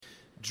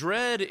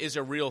Dread is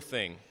a real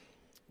thing.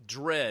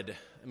 Dread.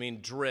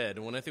 When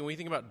we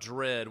think about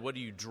dread, what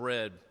do you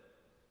dread?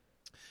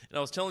 And I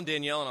was telling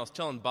Danielle and I was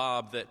telling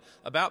Bob that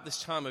about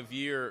this time of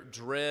year,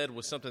 dread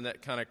was something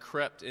that kind of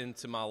crept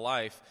into my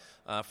life.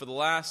 For the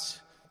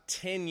last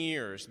 10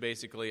 years,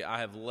 basically, I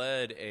have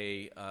led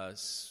a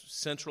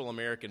Central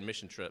American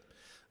mission trip.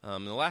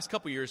 In the last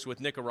couple years with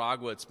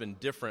Nicaragua, it's been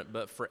different,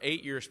 but for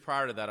 8 years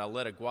prior to that, I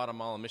led a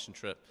Guatemala mission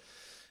trip.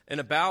 And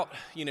about,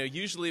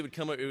 usually it would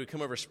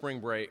come over spring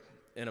break,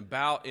 and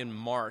about in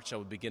March, I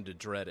would begin to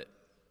dread it.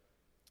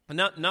 And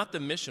not the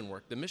mission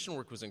work. The mission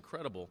work was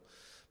incredible.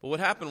 But what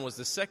happened was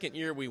the second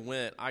year we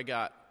went, I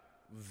got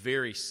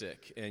very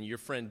sick. And your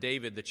friend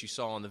David that you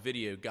saw on the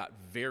video got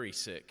very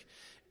sick.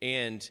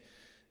 And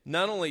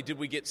not only did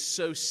we get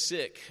so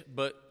sick,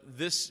 but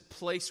this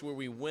place where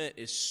we went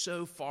is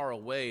so far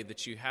away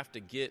that you have to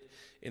get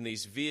in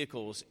these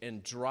vehicles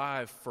and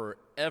drive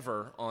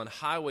forever on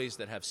highways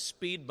that have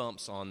speed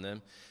bumps on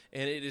them.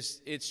 And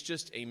it's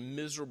just a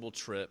miserable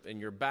trip, and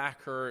your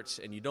back hurts,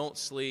 and you don't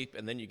sleep,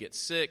 and then you get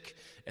sick,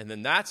 and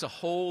then that's a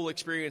whole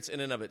experience in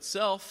and of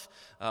itself.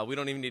 We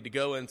don't even need to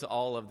go into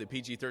all of the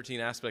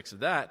PG-13 aspects of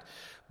that.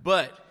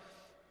 But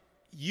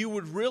you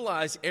would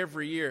realize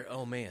every year,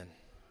 oh man,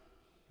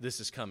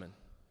 this is coming.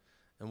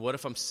 And what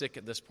if I'm sick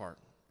at this part?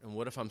 And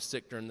what if I'm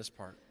sick during this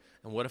part?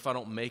 And what if I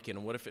don't make it?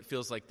 And what if it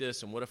feels like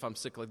this? And what if I'm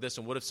sick like this?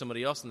 And what if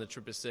somebody else on the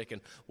trip is sick? And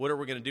what are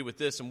we going to do with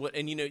this? And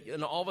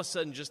and all of a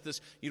sudden, just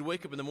this, you'd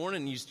wake up in the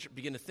morning and you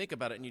begin to think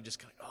about it, and you just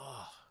kind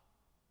of,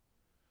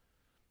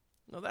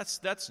 No,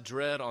 that's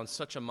dread on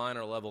such a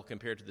minor level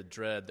compared to the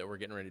dread that we're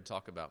getting ready to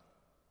talk about.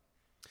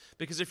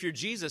 Because if you're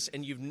Jesus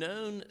and you've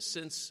known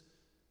since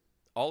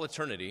all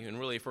eternity, and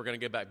really if we're going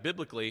to go back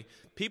biblically,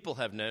 people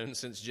have known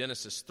since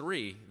Genesis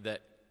 3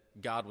 that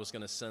God was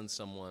going to send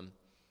someone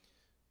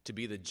to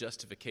be the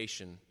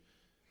justification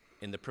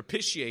and the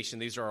propitiation.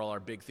 These are all our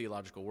big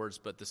theological words,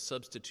 but the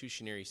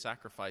substitutionary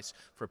sacrifice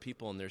for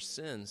people and their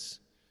sins.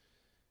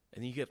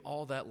 And you get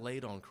all that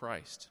laid on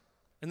Christ.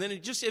 And then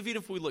even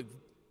if we look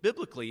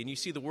biblically and you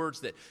see the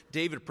words that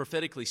David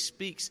prophetically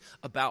speaks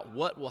about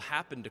what will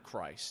happen to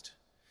Christ,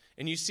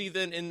 and you see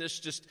then in this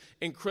just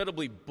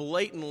incredibly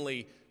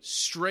blatantly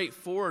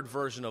straightforward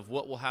version of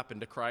what will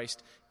happen to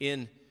Christ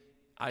in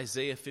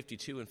Isaiah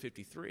 52 and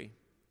 53.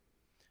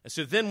 And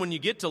so then when you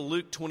get to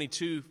Luke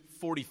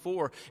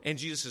 22:44, and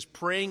Jesus is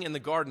praying in the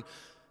garden,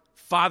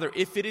 Father,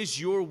 if it is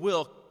your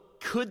will,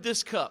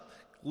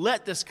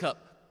 let this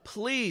cup,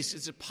 please,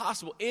 is it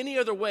possible, any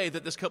other way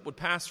that this cup would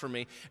pass from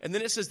me? And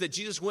then it says that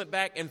Jesus went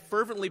back and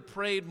fervently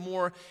prayed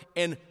more,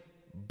 and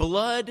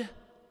blood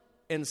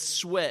and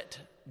sweat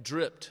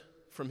dripped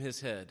from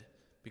his head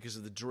because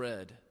of the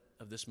dread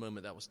of this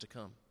moment that was to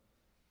come.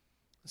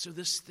 And so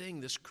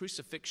this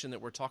crucifixion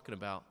that we're talking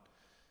about,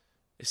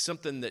 is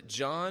something that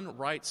John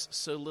writes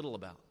so little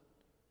about.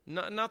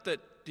 Not that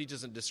he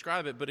doesn't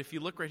describe it, but if you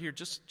look right here,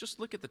 just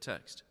look at the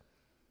text.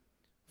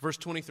 Verse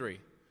 23.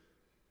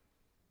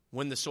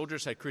 When the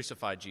soldiers had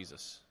crucified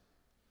Jesus.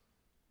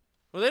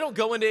 Well, they don't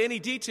go into any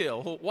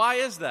detail. Well, why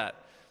is that?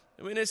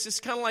 I mean, it's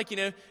just kind of like,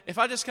 if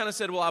I just kind of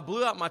said, well, I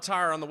blew out my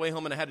tire on the way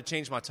home and I had to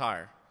change my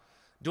tire.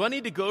 Do I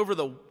need to go over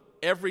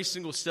every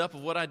single step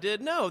of what I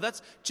did? No,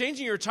 that's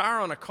changing your tire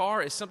on a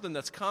car is something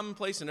that's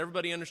commonplace and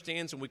everybody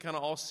understands, and we kind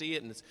of all see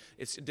it, and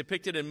it's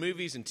depicted in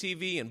movies and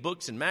TV and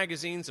books and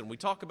magazines, and we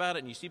talk about it,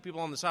 and you see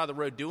people on the side of the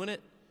road doing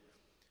it.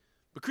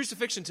 But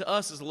crucifixion to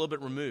us is a little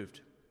bit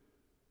removed.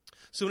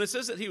 So when it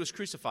says that he was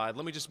crucified,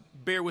 let me just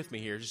bear with me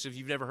here, just if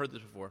you've never heard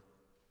this before.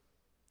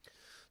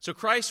 So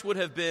Christ would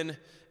have been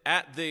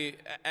at the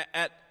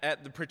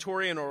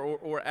Praetorian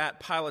or at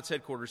Pilate's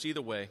headquarters,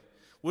 either way,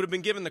 would have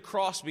been given the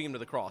cross beam to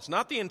the cross.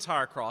 Not the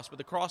entire cross, but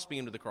the cross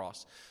beam to the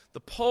cross.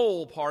 The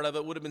pole part of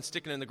it would have been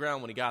sticking in the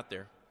ground when he got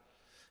there.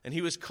 And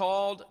he was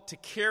called to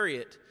carry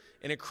it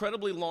an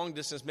incredibly long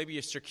distance, maybe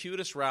a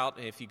circuitous route.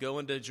 And if you go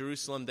into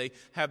Jerusalem, they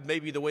have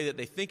maybe the way that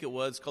they think it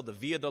was, called the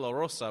Via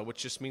Dolorosa, which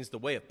just means the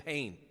way of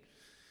pain.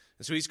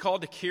 And so he's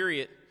called to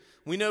carry it.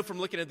 We know from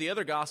looking at the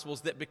other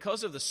Gospels that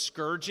because of the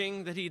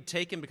scourging that he had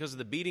taken, because of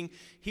the beating,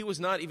 he was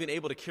not even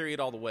able to carry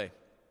it all the way.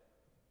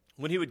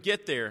 When he would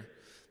get there,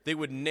 they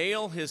would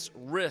nail his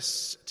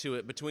wrists to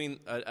it,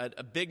 between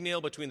a big nail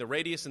between the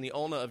radius and the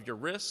ulna of your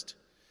wrist.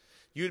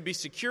 You would be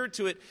secured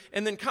to it.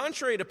 And then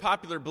contrary to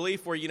popular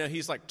belief where,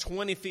 he's like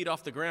 20 feet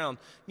off the ground,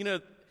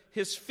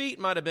 his feet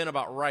might have been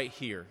about right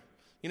here.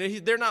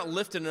 They're not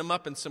lifting him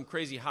up in some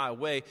crazy high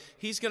way.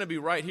 He's going to be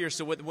right here.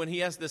 So when he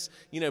has this,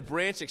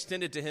 branch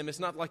extended to him, it's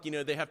not like,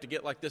 they have to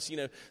get like this,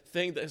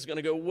 thing that is going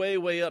to go way,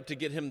 way up to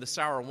get him the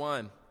sour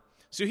wine.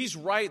 So he's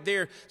right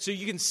there. So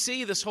you can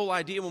see this whole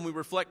idea when we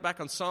reflect back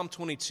on Psalm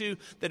 22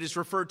 that is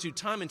referred to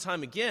time and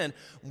time again.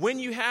 When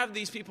you have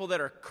these people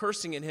that are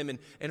cursing at him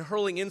and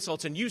hurling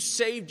insults, and you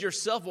saved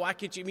yourself, why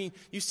can't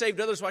you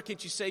saved others, why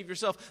can't you save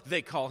yourself?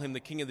 They call him the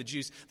King of the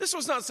Jews. This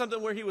was not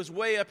something where he was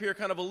way up here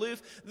kind of aloof.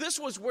 This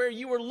was where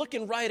you were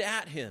looking right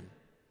at him.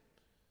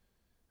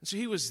 And so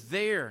he was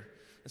there.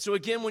 And so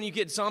again, when you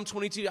get Psalm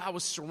 22, I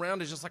was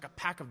surrounded just like a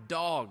pack of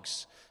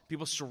dogs.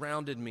 People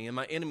surrounded me, and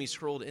my enemies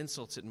hurled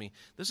insults at me.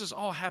 This is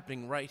all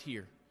happening right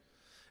here.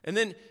 And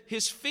then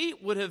his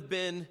feet would have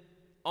been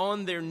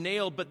on their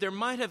nail, but there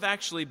might have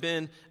actually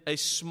been a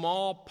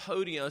small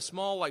podium, a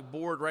small like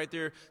board right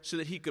there so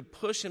that he could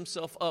push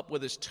himself up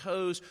with his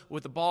toes,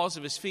 with the balls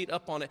of his feet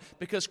up on it,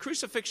 because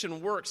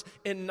crucifixion works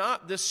in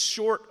not this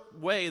short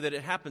way that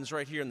it happens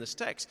right here in this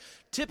text.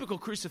 Typical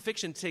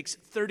crucifixion takes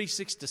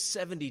 36 to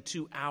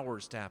 72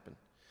 hours to happen.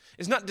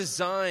 It's not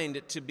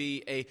designed to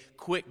be a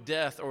quick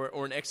death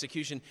or an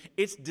execution.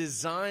 It's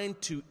designed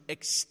to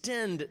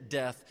extend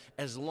death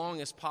as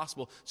long as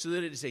possible so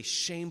that it is a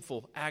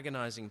shameful,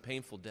 agonizing,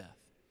 painful death.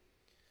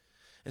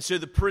 And so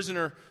the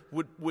prisoner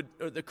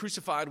the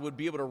crucified would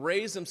be able to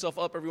raise himself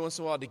up every once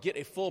in a while to get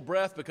a full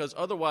breath, because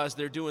otherwise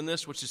they're doing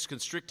this, which is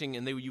constricting,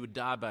 and you would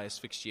die by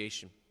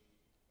asphyxiation.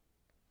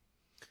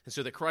 And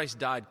so that Christ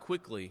died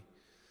quickly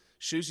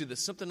shows you that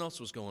something else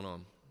was going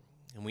on.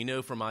 And we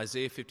know from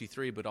Isaiah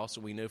 53, but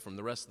also we know from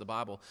the rest of the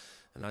Bible.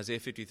 In Isaiah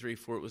 53,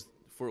 for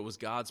it was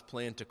God's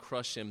plan to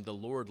crush him, the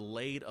Lord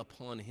laid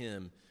upon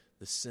him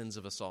the sins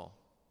of us all.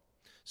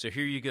 So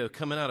here you go,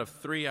 coming out of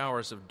 3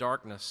 hours of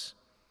darkness,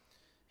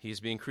 he is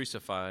being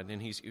crucified, and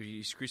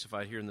he's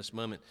crucified here in this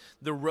moment.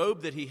 The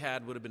robe that he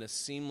had would have been a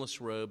seamless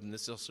robe, and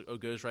this also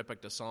goes right back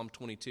to Psalm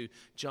 22.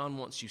 John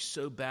wants you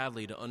so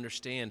badly to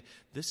understand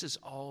this has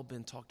all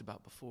been talked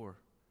about before.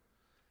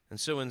 And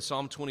so in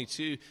Psalm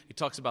 22, he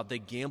talks about they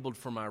gambled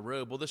for my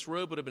robe. Well, this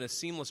robe would have been a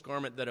seamless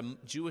garment that a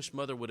Jewish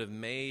mother would have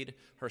made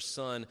her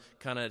son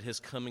kind of at his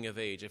coming of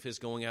age, of his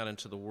going out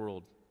into the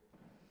world.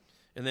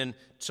 And then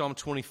Psalm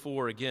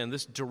 24, again,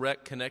 this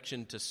direct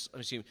connection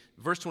to,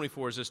 verse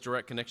 24 is this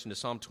direct connection to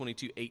Psalm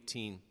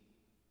 22:18.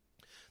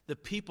 The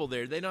people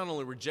there, they not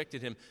only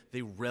rejected him,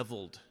 they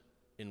reveled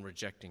in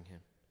rejecting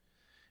him.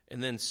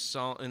 And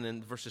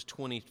then verses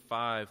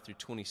 25 through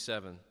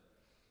 27.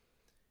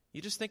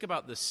 You just think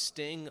about the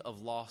sting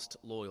of lost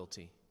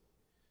loyalty.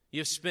 You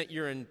have spent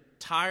your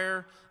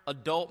entire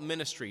adult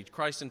ministry,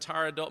 Christ's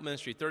entire adult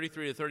ministry,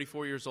 33 to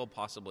 34 years old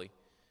possibly,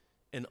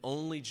 and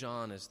only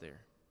John is there.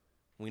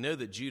 We know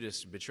that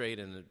Judas betrayed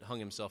and hung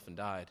himself and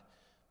died.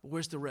 But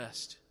where's the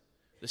rest?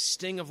 The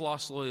sting of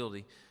lost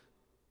loyalty.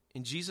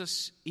 And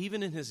Jesus,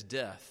 even in his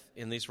death,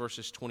 in these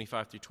verses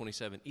 25 through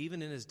 27,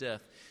 even in his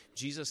death,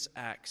 Jesus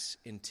acts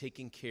in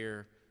taking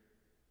care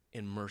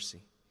in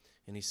mercy.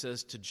 And he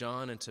says to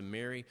John and to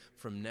Mary,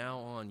 from now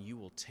on, he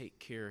will take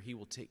care of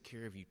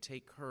you.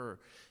 Take her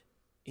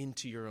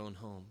into your own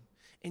home.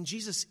 And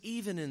Jesus,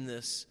 even in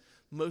this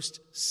most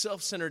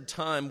self-centered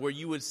time where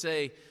you would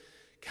say,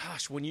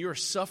 gosh, when you're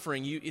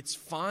suffering, it's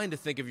fine to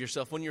think of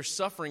yourself. When you're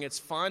suffering, it's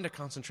fine to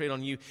concentrate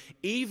on you.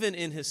 Even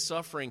in his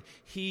suffering,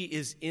 he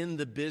is in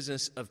the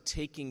business of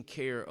taking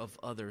care of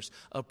others,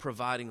 of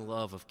providing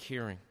love, of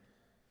caring.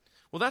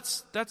 Well,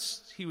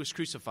 that's he was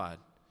crucified.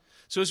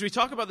 So as we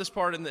talk about this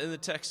part in the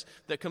text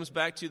that comes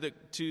back to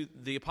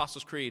the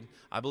Apostles' Creed,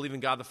 I believe in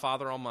God the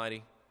Father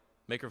Almighty,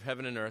 maker of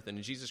heaven and earth, and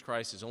in Jesus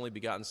Christ, his only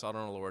begotten Son,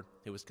 our Lord,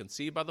 who was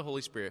conceived by the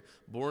Holy Spirit,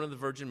 born of the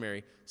Virgin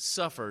Mary,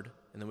 suffered,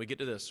 and then we get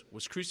to this,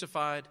 was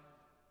crucified,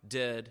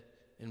 dead,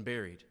 and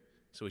buried.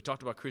 So we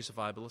talked about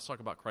crucified, but let's talk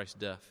about Christ's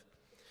death.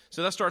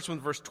 So that starts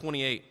with verse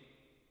 28.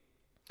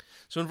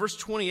 So in verse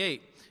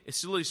 28, it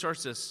literally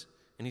starts this,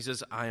 and he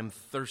says, I am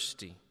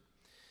thirsty.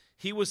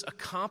 He was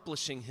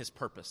accomplishing his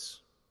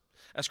purpose.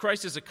 As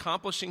Christ is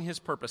accomplishing his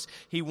purpose,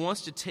 he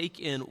wants to take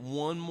in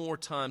one more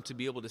time to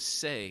be able to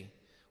say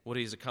what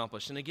he's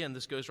accomplished. And again,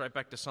 this goes right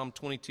back to Psalm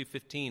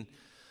 22:15.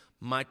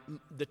 My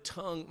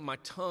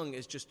tongue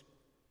is just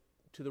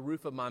to the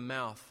roof of my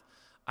mouth.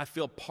 I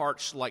feel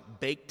parched like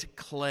baked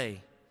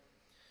clay.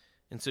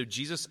 And so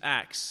Jesus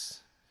acts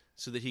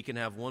so that he can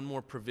have one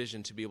more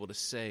provision to be able to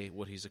say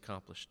what he's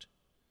accomplished.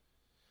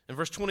 In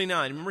verse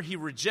 29, remember he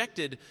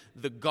rejected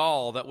the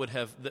gall that would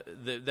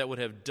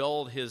have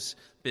dulled his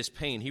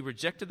pain. He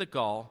rejected the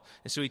gall,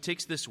 and so he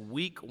takes this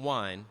weak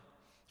wine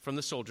from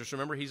the soldiers.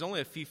 Remember, he's only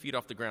a few feet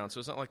off the ground, so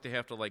it's not like they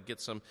have to get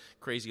some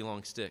crazy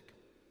long stick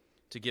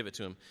to give it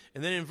to him.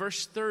 And then in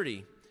verse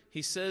 30,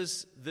 he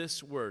says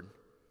this word,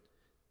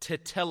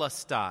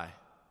 tetelestai.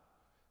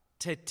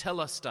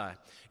 Tetelestai.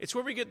 It's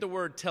where we get the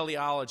word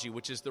teleology,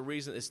 which is the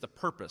reason, it's the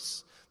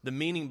purpose, the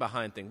meaning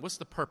behind things. What's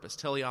the purpose?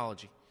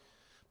 Teleology.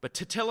 But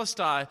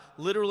tetelestai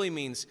literally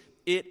means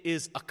it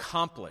is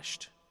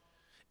accomplished.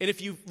 And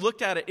if you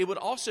looked at it, it would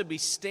also be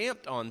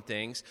stamped on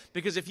things,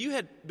 because if you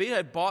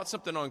had bought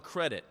something on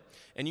credit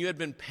and you had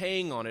been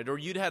paying on it, or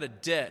you'd had a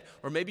debt,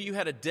 or maybe you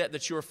had a debt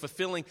that you were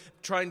fulfilling,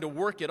 trying to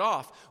work it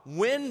off,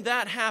 when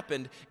that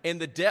happened and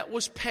the debt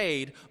was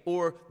paid,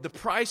 or the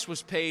price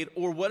was paid,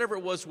 or whatever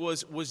it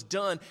was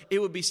done,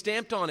 it would be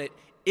stamped on it,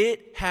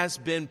 it has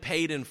been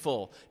paid in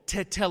full.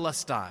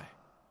 Tetelestai.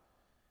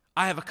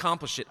 I have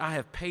accomplished it. I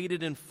have paid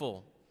it in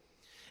full.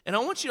 And I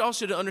want you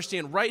also to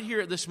understand right here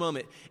at this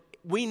moment,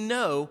 we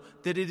know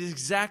that it is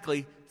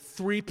exactly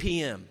 3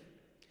 p.m.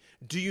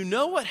 Do you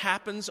know what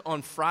happens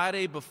on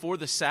Friday before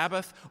the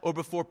Sabbath or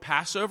before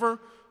Passover?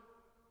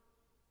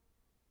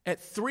 At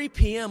 3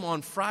 p.m.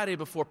 on Friday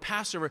before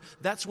Passover,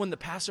 that's when the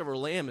Passover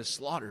lamb is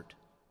slaughtered.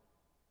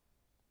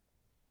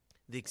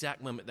 The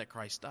exact moment that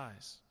Christ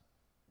dies.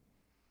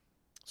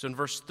 So in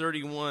verse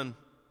 31,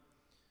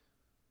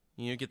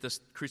 you get this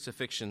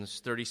crucifixion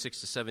is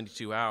 36 to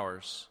 72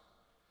 hours.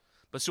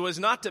 But so as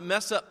not to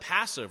mess up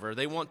Passover,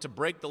 they want to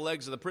break the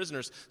legs of the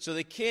prisoners so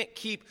they can't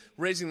keep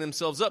raising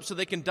themselves up so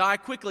they can die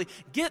quickly.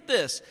 Get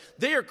this,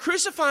 they are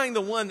crucifying the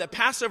one that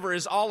Passover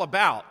is all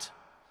about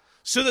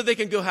so that they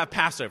can go have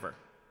Passover.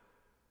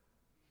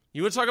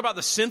 You want to talk about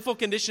the sinful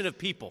condition of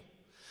people?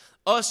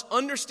 Us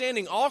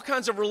understanding all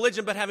kinds of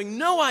religion but having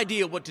no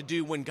idea what to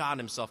do when God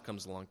himself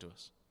comes along to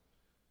us.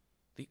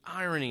 The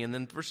irony, and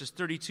then verses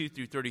 32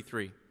 through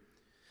 33.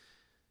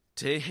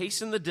 To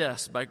hasten the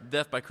death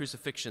by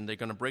crucifixion, they're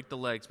going to break the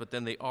legs, but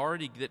then they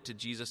already get to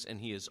Jesus and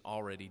he is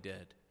already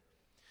dead.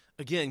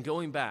 Again,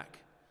 going back,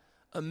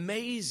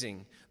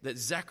 amazing that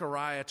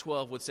Zechariah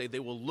 12 would say they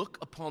will look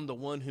upon the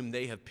one whom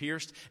they have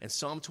pierced, and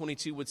Psalm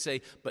 22 would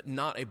say, but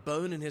not a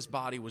bone in his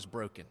body was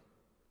broken.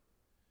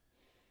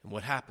 And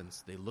what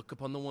happens? They look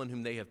upon the one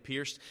whom they have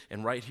pierced,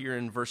 and right here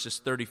in verses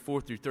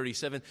 34 through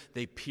 37,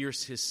 they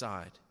pierce his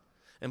side.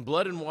 And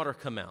blood and water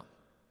come out.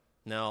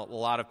 Now, a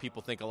lot of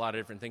people think a lot of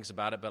different things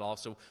about it, but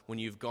also when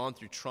you've gone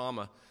through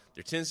trauma,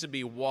 there tends to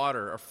be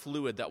water or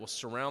fluid that will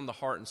surround the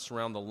heart and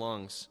surround the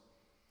lungs.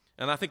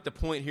 And I think the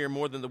point here,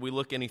 more than that we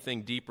look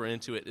anything deeper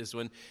into it, is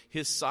when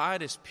his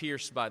side is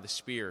pierced by the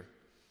spear.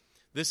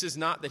 This is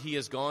not that he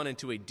has gone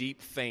into a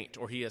deep faint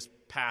or he has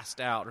passed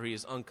out or he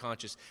is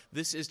unconscious.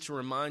 This is to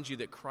remind you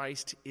that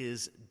Christ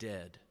is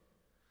dead.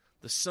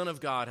 The Son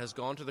of God has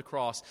gone to the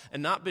cross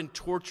and not been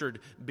tortured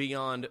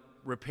beyond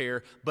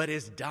repair, but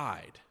has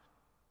died.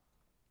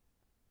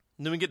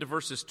 And then we get to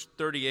verses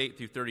 38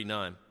 through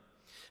 39.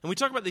 And we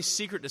talk about these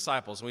secret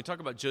disciples, and we talk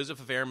about Joseph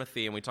of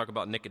Arimathea, and we talk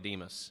about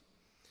Nicodemus.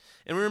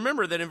 And we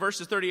remember that in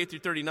verses 38 through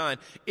 39,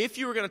 if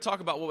you were going to talk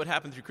about what would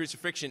happen through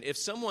crucifixion, if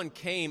someone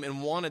came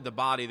and wanted the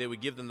body, they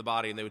would give them the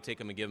body and they would take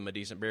them and give them a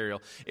decent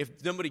burial.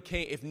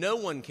 If no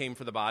one came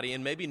for the body,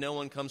 and maybe no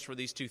one comes for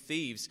these two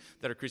thieves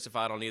that are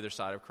crucified on either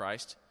side of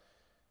Christ,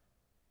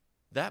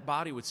 that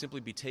body would simply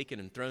be taken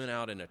and thrown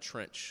out in a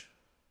trench,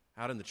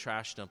 out in the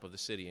trash dump of the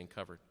city and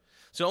covered.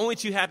 So only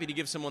too happy to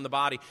give someone the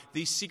body.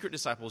 These secret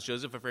disciples,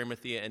 Joseph of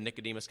Arimathea and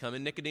Nicodemus, come.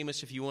 And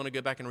Nicodemus, if you want to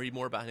go back and read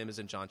more about him, is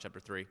in John chapter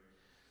 3.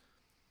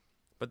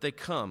 But they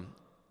come,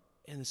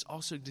 and it's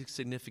also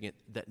significant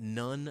that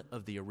none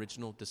of the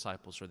original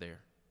disciples are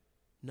there.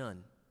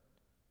 None.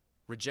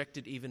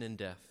 Rejected even in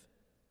death.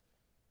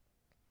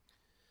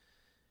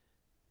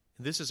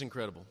 And this is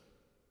incredible.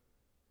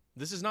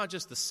 This is not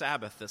just the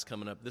Sabbath that's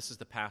coming up. This is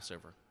the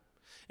Passover.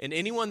 And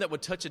anyone that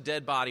would touch a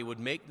dead body would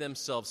make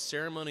themselves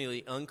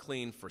ceremonially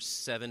unclean for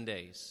 7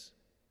 days.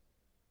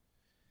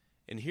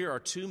 And here are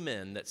two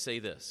men that say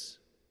this.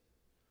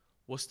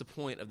 What's the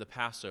point of the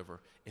Passover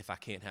if I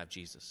can't have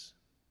Jesus?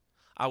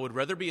 I would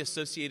rather be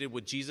associated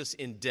with Jesus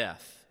in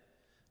death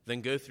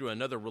than go through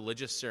another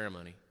religious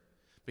ceremony.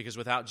 Because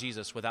without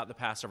Jesus, without the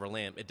Passover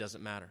lamb, it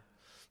doesn't matter.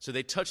 So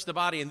they touch the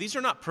body, and these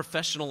are not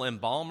professional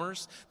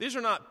embalmers. These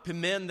are not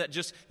men that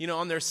just,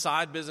 on their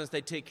side business, they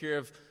take care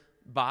of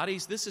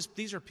bodies.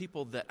 These are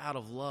people that out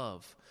of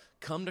love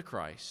come to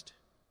Christ,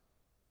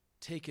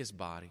 take his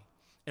body,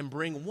 and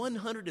bring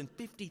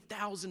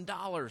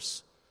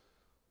 $150,000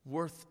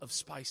 worth of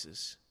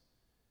spices,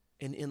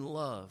 and in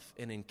love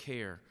and in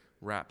care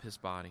wrap his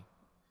body.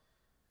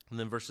 And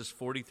then verses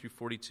 40 through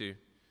 42.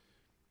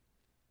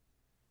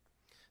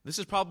 This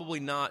is probably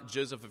not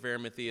Joseph of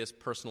Arimathea's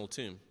personal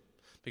tomb,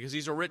 because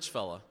he's a rich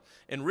fella.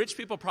 And rich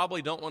people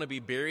probably don't want to be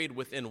buried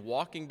within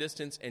walking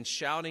distance and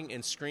shouting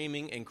and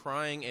screaming and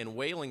crying and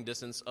wailing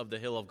distance of the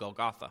hill of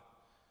Golgotha.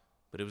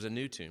 But it was a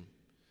new tomb,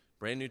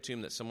 brand new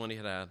tomb that someone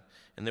had had,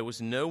 and there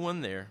was no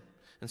one there.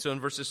 And so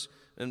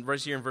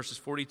right here in verses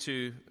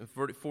 42,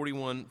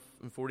 41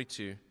 and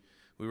 42,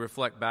 we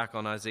reflect back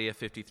on Isaiah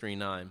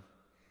 53:9.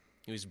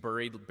 He was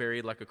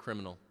buried like a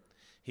criminal.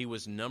 He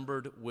was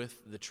numbered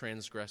with the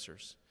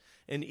transgressors.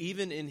 And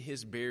even in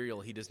his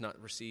burial, he does not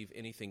receive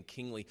anything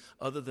kingly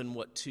other than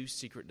what two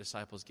secret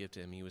disciples give to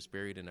him. He was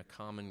buried in a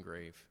common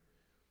grave.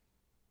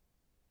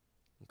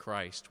 And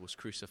Christ was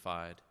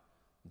crucified,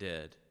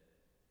 dead,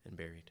 and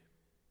buried.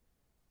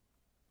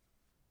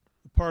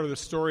 The part of the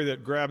story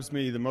that grabs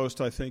me the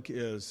most, I think,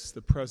 is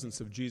the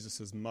presence of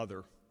Jesus'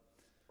 mother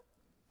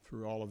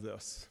through all of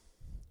this.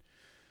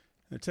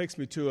 And it takes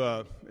me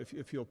to,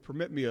 if you'll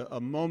permit me,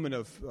 a moment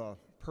of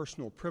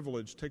personal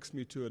privilege. Takes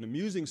me to an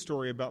amusing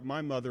story about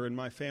my mother and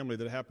my family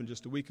that happened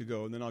just a week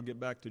ago, and then I'll get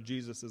back to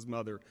Jesus'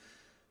 mother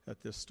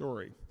at this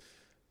story.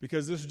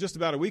 Because this was just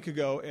about a week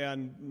ago,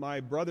 and my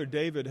brother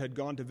David had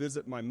gone to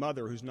visit my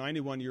mother, who's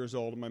 91 years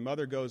old, and my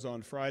mother goes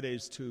on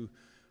Fridays to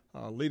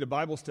lead a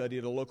Bible study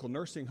at a local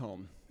nursing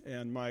home.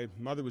 And my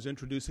mother was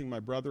introducing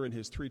my brother and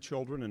his 3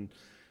 children,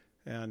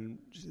 and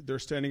they're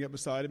standing up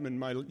beside him, and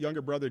my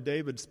younger brother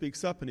David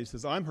speaks up, and he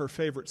says, "I'm her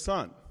favorite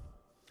son."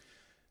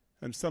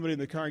 And somebody in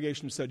the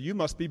congregation said, "You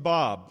must be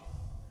Bob."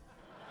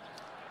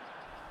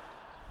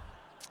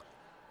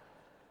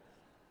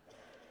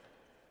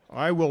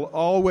 I will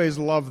always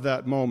love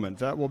that moment.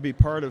 That will be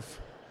part of...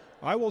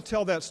 I will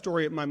tell that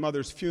story at my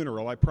mother's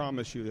funeral, I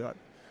promise you that.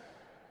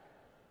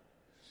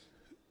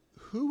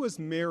 Who was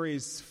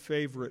Mary's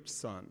favorite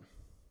son?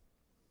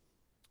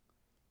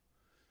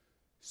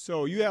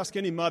 So you ask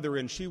any mother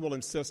and she will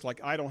insist, like,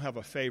 I don't have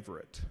a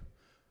favorite.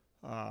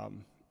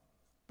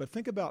 But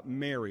think about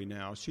Mary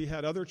now. She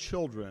had other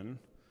children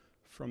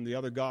from the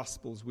other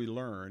Gospels we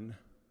learn.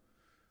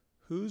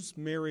 Who's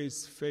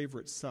Mary's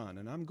favorite son?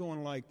 And I'm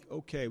going like,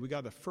 okay, we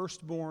got a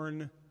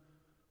firstborn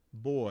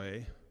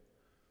boy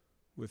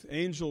with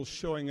angels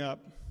showing up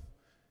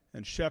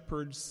and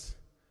shepherds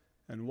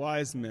and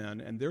wise men,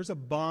 and there's a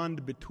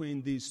bond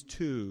between these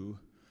two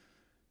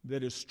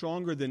that is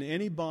stronger than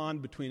any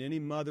bond between any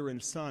mother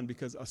and son,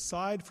 because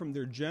aside from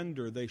their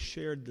gender, they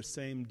shared the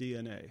same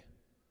DNA.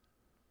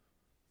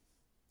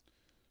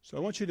 So I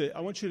want you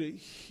to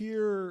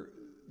hear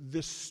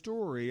this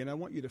story, and I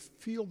want you to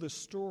feel this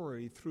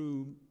story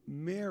through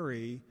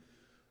Mary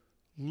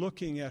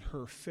looking at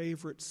her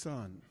favorite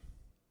son.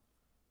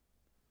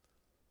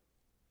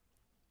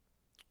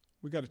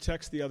 We got a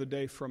text the other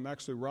day from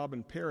actually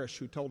Robin Parrish,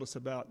 who told us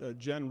about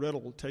Jen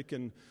Riddle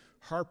taking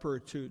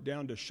Harper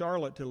down to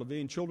Charlotte to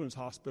Levine Children's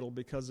Hospital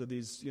because of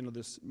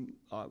this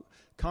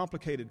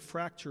complicated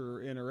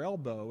fracture in her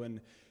elbow, and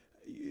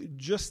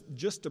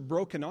just a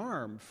broken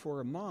arm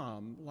for a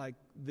mom. Like,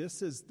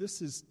 this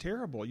is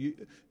terrible.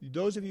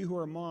 Those of you who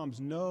are moms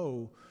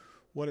know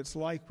what it's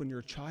like when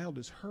your child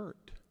is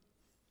hurt.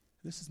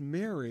 This is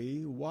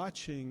Mary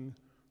watching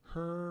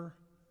her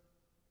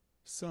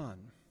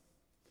son.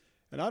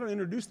 And I don't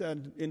introduce that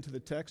into the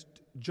text.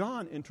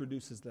 John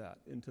introduces that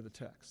into the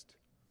text.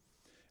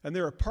 And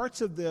there are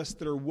parts of this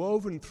that are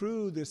woven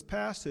through this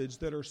passage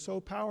that are so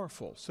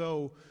powerful.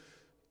 So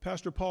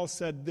Pastor Paul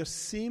said this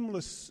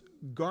seamless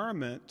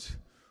garment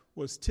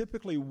was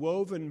typically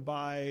woven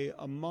by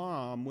a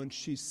mom when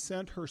she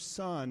sent her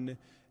son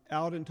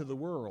out into the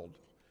world.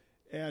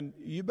 And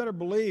you better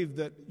believe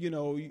that,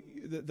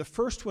 the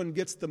first one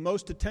gets the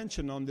most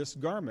attention on this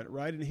garment,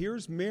 right? And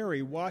here's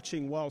Mary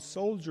watching while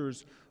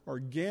soldiers are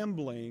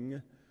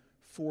gambling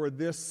for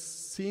this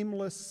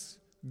seamless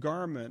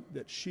garment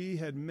that she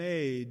had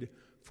made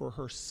for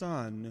her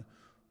son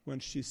when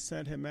she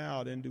sent him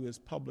out into his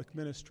public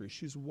ministry.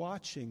 She's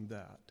watching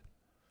that.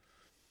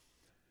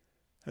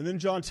 And then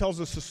John tells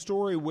us a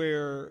story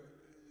where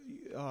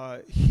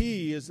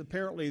he is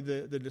apparently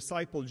the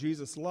disciple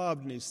Jesus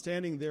loved, and he's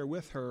standing there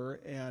with her,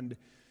 and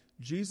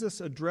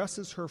Jesus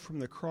addresses her from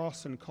the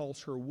cross and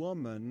calls her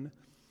woman,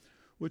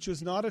 which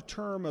is not a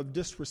term of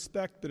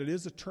disrespect, but it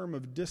is a term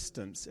of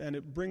distance. And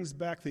it brings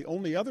back the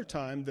only other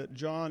time that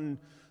John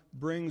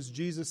brings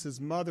Jesus'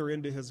 mother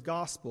into his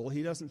gospel.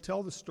 He doesn't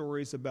tell the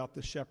stories about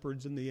the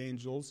shepherds and the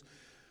angels,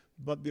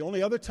 but the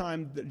only other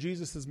time that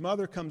Jesus'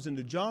 mother comes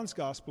into John's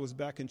gospel is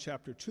back in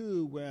chapter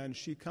 2, when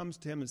she comes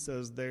to him and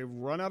says, they've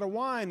run out of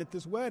wine at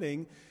this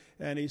wedding.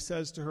 And he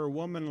says to her,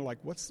 woman, like,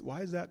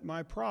 why is that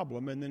my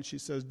problem? And then she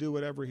says, do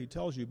whatever he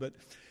tells you. But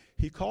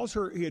he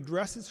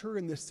addresses her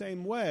in the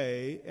same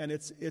way, and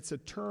it's a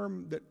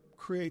term that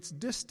creates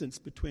distance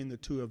between the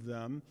two of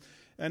them.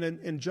 And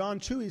in John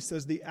 2, he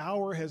says, the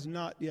hour has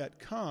not yet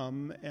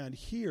come, and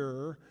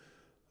here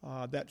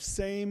that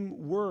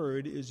same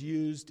word is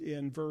used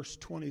in verse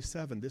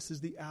 27. This is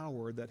the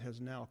hour that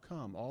has now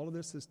come. All of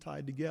this is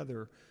tied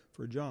together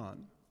for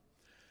John.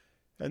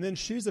 And then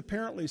she's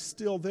apparently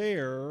still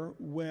there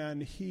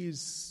when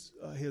his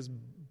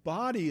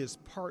body is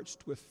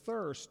parched with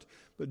thirst.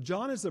 But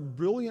John is a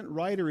brilliant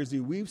writer as he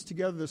weaves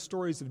together the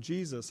stories of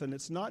Jesus. And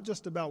it's not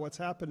just about what's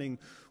happening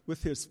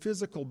with his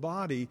physical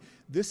body.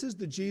 This is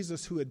the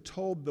Jesus who had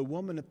told the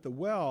woman at the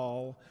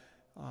well,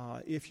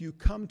 if you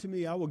come to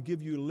me, I will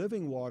give you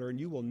living water, and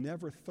you will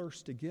never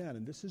thirst again.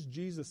 And this is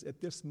Jesus at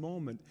this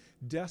moment,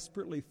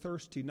 desperately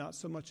thirsty, not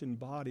so much in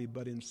body,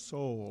 but in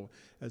soul,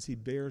 as he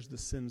bears the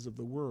sins of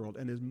the world.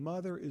 And his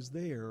mother is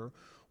there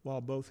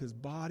while both his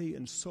body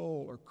and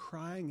soul are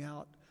crying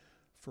out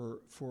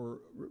for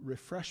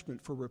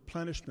refreshment, for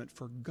replenishment,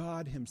 for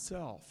God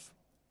himself.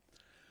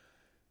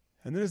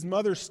 And then his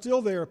mother's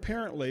still there,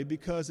 apparently,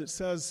 because it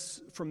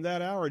says from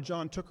that hour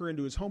John took her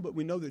into his home. But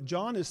we know that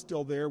John is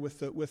still there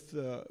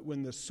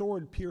when the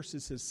sword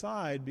pierces his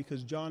side,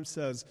 because John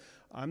says,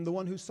 I'm the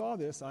one who saw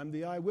this. I'm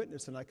the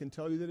eyewitness, and I can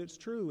tell you that it's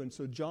true. And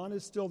so John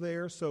is still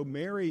there. So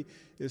Mary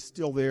is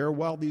still there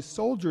while these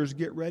soldiers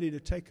get ready to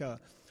take a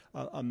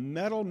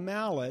metal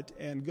mallet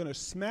and going to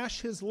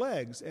smash his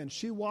legs. And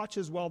she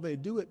watches while they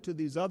do it to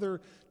these other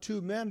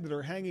two men that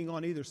are hanging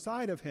on either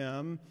side of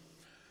him.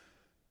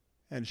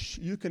 And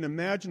you can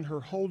imagine her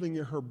holding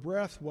her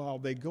breath while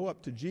they go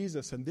up to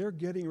Jesus, and they're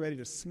getting ready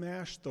to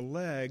smash the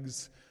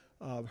legs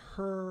of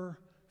her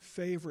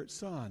favorite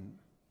son.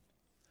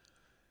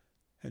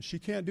 And she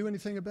can't do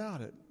anything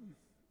about it.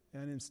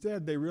 And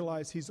instead, they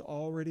realize he's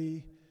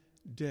already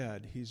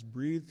dead. He's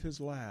breathed his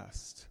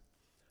last.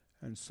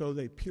 And so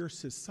they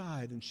pierce his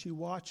side, and she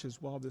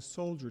watches while the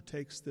soldier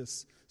takes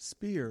this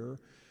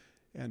spear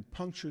and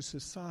punctures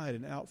his side,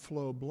 and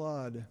outflow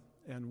blood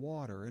and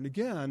water. And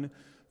again,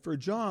 for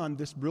John,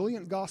 this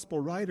brilliant gospel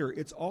writer,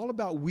 it's all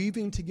about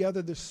weaving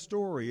together this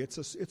story. It's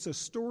a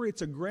story,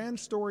 it's a grand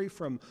story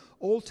from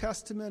Old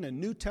Testament and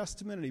New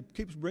Testament, and he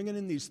keeps bringing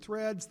in these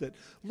threads that,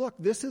 look,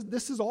 this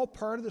is all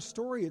part of the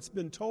story. It's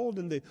been told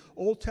in the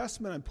Old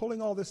Testament. I'm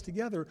pulling all this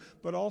together,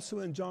 but also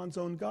in John's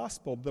own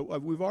gospel.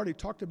 We've already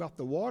talked about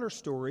the water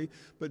story,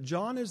 but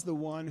John is the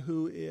one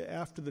who,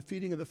 after the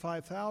feeding of the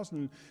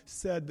 5,000,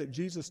 said that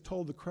Jesus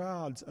told the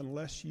crowds,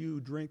 unless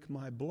you drink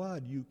my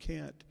blood, you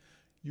can't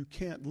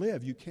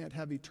live. You can't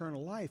have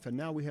eternal life. And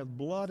now we have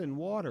blood and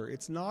water.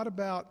 It's not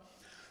about,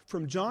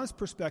 from John's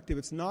perspective,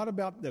 it's not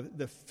about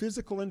the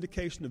physical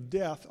indication of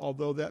death,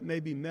 although that may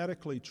be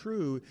medically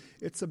true.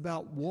 It's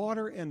about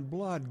water and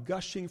blood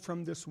gushing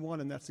from this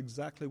one, and that's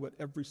exactly what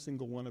every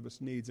single one of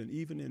us needs. And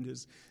even in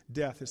his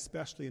death,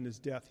 especially in his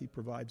death, he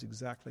provides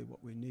exactly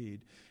what we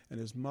need. And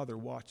his mother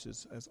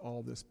watches as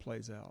all this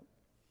plays out.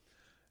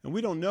 And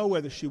we don't know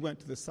whether she went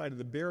to the site of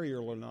the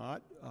burial or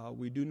not.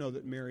 We do know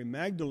that Mary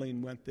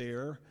Magdalene went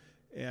there,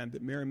 and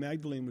that Mary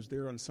Magdalene was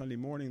there on Sunday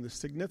morning. The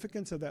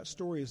significance of that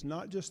story is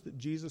not just that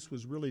Jesus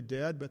was really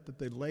dead, but that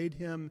they laid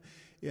him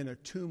in a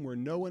tomb where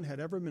no one had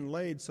ever been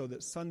laid, so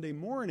that Sunday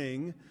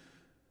morning,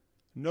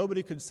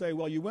 nobody could say,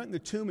 well, you went in the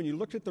tomb and you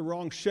looked at the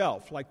wrong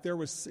shelf, like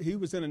he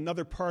was in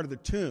another part of the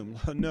tomb.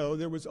 No,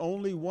 there was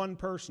only one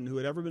person who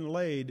had ever been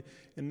laid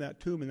in that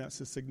tomb, and that's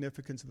the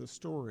significance of the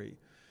story.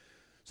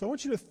 So I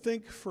want you to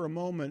think for a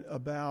moment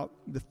about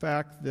the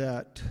fact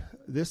that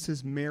this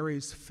is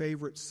Mary's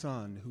favorite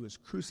son who is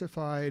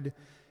crucified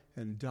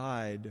and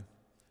died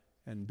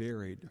and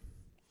buried.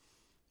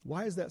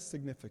 Why is that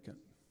significant?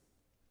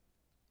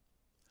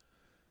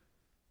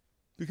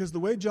 Because the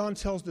way John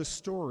tells this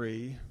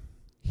story,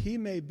 he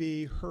may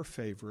be her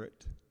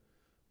favorite,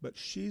 but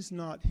she's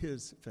not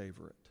his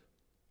favorite.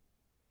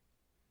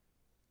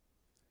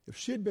 If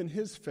she had been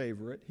his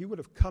favorite, he would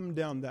have come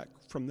down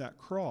from that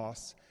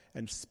cross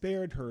and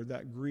spared her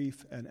that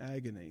grief and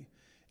agony.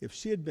 If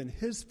she had been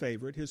his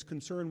favorite, his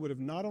concern would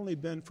have not only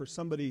been for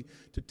somebody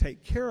to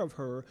take care of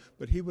her,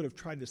 but he would have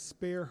tried to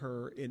spare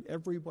her in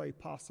every way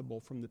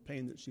possible from the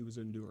pain that she was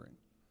enduring.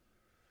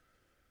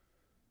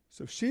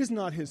 So if she's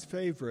not his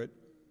favorite,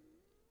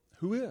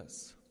 who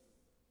is?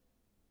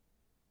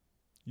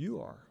 You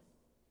are.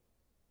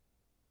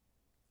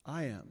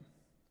 I am.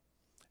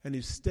 And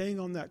he's staying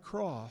on that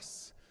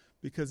cross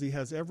because he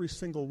has every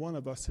single one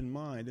of us in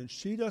mind. And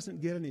she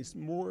doesn't get any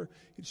more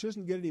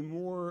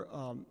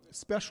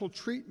special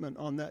treatment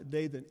on that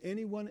day than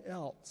anyone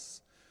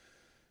else.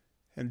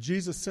 And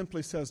Jesus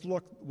simply says,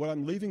 look, what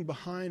I'm leaving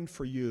behind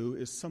for you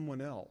is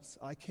someone else.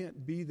 I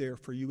can't be there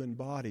for you in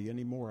body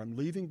anymore. I'm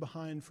leaving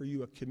behind for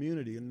you a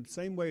community. And in the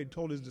same way he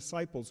told his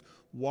disciples,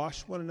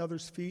 wash one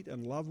another's feet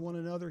and love one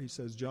another, he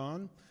says,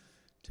 John,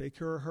 take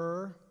care of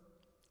her.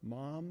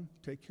 Mom,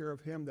 take care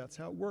of him. That's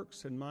how it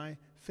works in my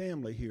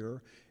family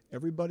here.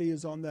 Everybody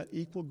is on that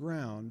equal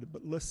ground.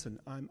 But listen,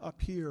 I'm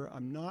up here.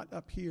 I'm not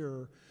up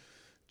here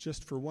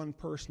just for one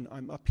person.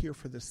 I'm up here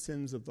for the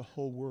sins of the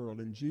whole world.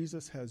 And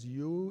Jesus has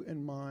you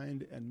in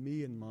mind and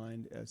me in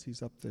mind as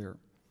he's up there.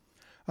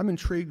 I'm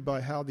intrigued by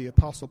how the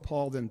Apostle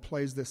Paul then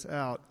plays this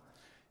out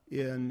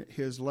in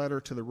his letter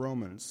to the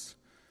Romans.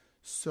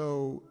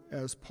 So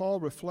as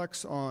Paul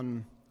reflects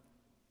on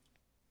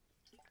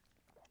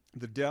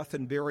the death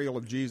and burial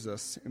of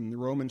Jesus in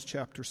Romans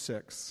chapter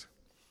 6,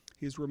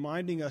 he's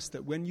reminding us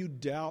that when you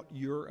doubt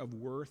you're of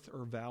worth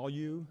or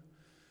value,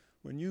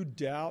 when you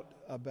doubt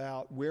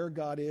about where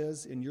God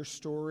is in your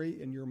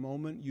story, in your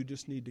moment, you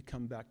just need to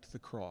come back to the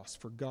cross.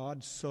 For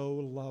God so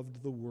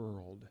loved the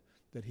world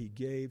that he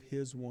gave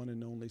his one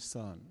and only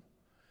Son.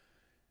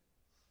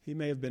 He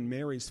may have been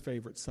Mary's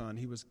favorite son.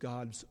 He was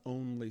God's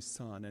only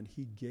son, and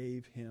he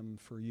gave him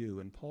for you.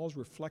 And Paul's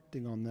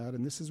reflecting on that,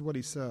 and this is what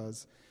he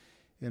says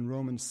in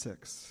Romans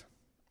 6.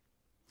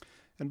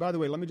 And by the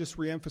way, let me just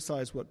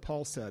reemphasize what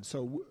Paul said.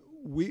 So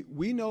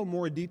we know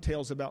more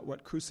details about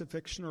what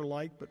crucifixion are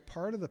like, but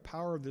part of the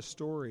power of this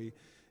story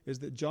is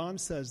that John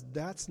says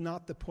that's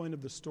not the point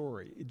of the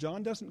story.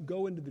 John doesn't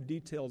go into the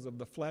details of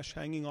the flesh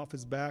hanging off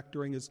his back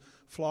during his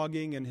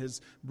flogging and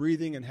his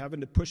breathing and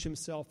having to push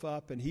himself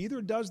up. And he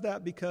either does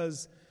that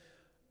because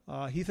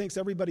he thinks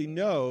everybody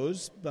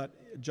knows,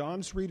 but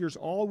John's readers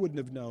all wouldn't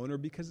have known, or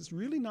because it's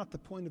really not the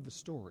point of the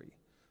story.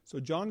 So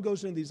John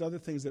goes into these other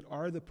things that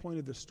are the point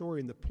of the story,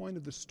 and the point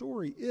of the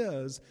story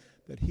is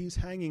that he's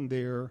hanging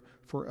there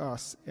for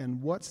us,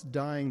 and what's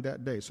dying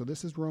that day. So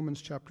this is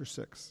Romans chapter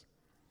 6.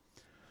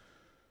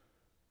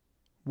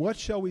 What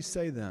shall we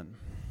say then?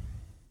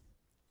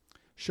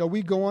 Shall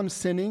we go on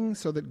sinning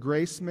so that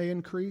grace may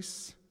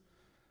increase?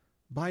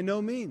 By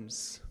no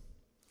means.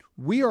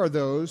 We are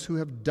those who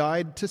have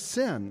died to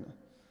sin.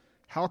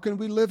 How can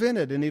we live in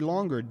it any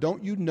longer?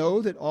 Don't you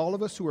know that all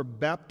of us who are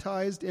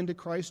baptized into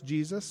Christ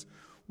Jesus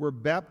were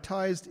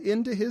baptized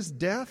into his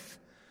death?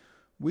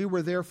 We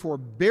were therefore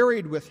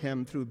buried with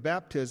him through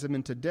baptism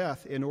into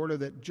death, in order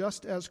that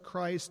just as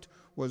Christ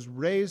was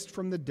raised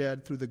from the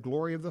dead through the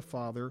glory of the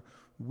Father,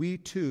 we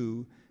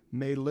too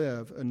may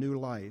live a new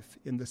life.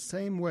 In the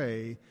same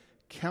way,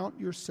 count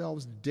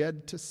yourselves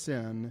dead to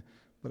sin,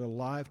 but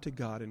alive to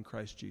God in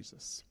Christ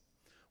Jesus.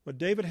 What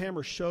David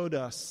Hammer showed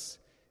us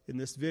in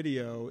this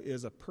video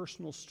is a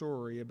personal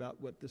story about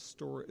what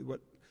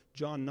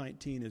John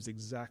 19 is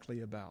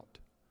exactly about.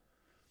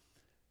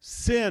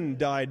 Sin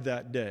died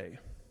that day.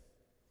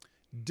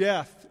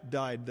 Death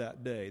died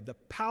that day. The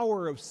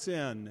power of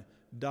sin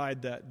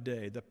died that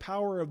day. The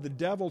power of the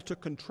devil to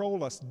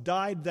control us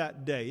died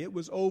that day. It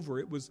was over.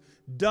 It was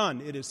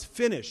done. It is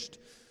finished.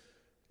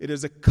 It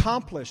is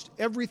accomplished.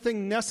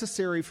 Everything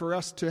necessary for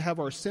us to have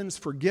our sins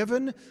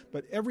forgiven,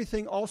 but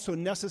everything also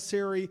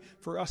necessary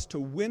for us to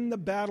win the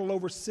battle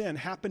over sin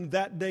happened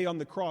that day on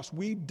the cross.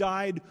 We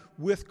died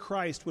with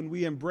Christ. When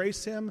we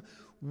embrace Him,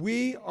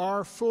 we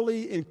are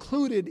fully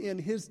included in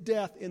His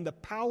death, in the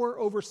power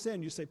over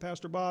sin. You say,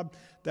 Pastor Bob,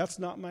 that's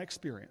not my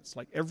experience.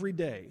 Like every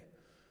day,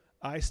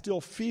 I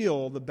still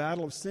feel the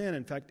battle of sin.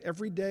 In fact,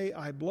 every day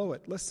I blow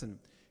it. Listen,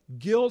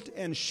 guilt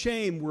and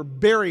shame were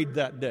buried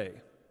that day.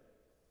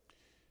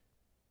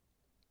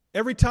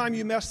 Every time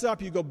you mess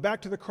up, you go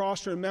back to the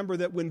cross to remember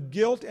that when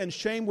guilt and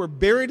shame were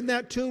buried in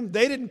that tomb,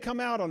 they didn't come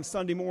out on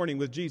Sunday morning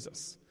with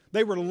Jesus.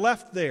 They were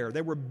left there.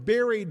 They were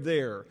buried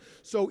there.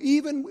 So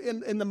even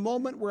in the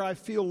moment where I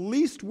feel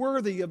least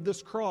worthy of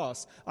this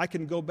cross, I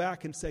can go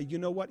back and say, you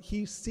know what?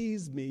 He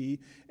sees me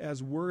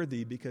as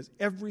worthy, because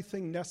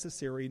everything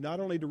necessary, not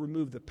only to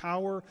remove the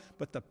power,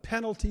 but the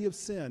penalty of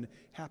sin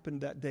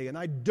happened that day. And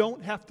I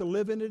don't have to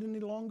live in it any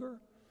longer.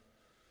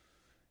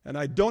 And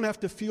I don't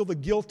have to feel the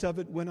guilt of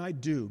it when I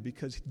do,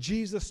 because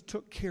Jesus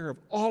took care of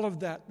all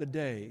of that the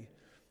day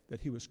that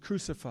He was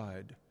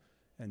crucified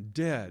and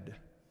dead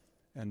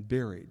and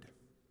buried.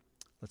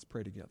 Let's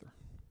pray together.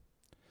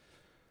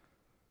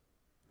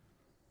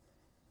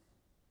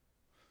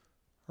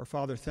 Our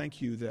Father,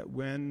 thank You that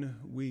when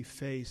we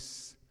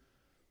face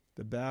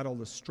the battle,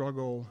 the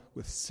struggle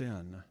with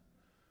sin,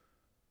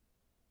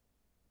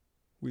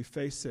 we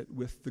face it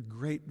with the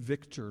great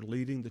victor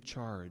leading the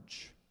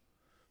charge,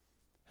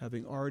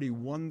 having already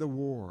won the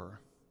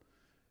war,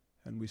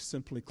 and we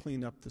simply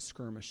clean up the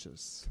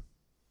skirmishes.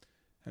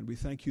 And we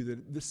thank You that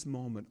at this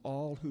moment,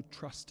 all who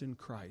trust in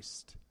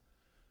Christ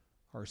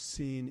are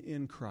seen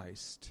in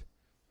Christ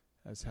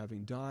as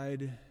having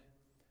died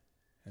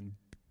and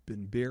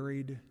been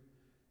buried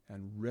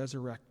and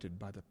resurrected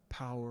by the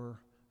power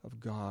of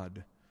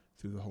God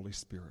through the Holy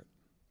Spirit.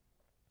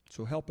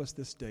 So help us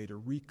this day to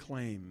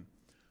reclaim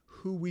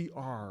who we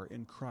are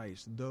in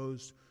Christ,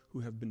 those who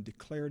have been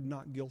declared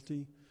not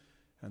guilty,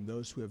 and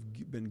those who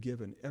have been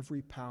given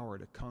every power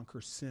to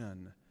conquer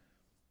sin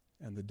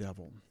and the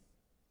devil.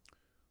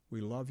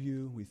 We love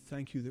You. We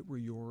thank You that we're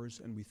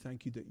Yours, and we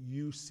thank You that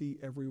You see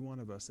every one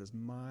of us as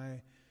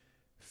my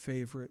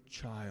favorite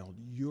child.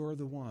 You're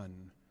the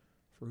one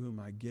for whom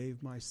I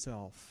gave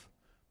myself,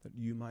 that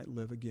You might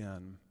live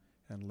again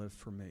and live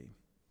for me.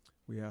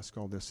 We ask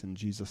all this in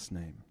Jesus'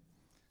 name.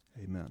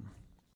 Amen.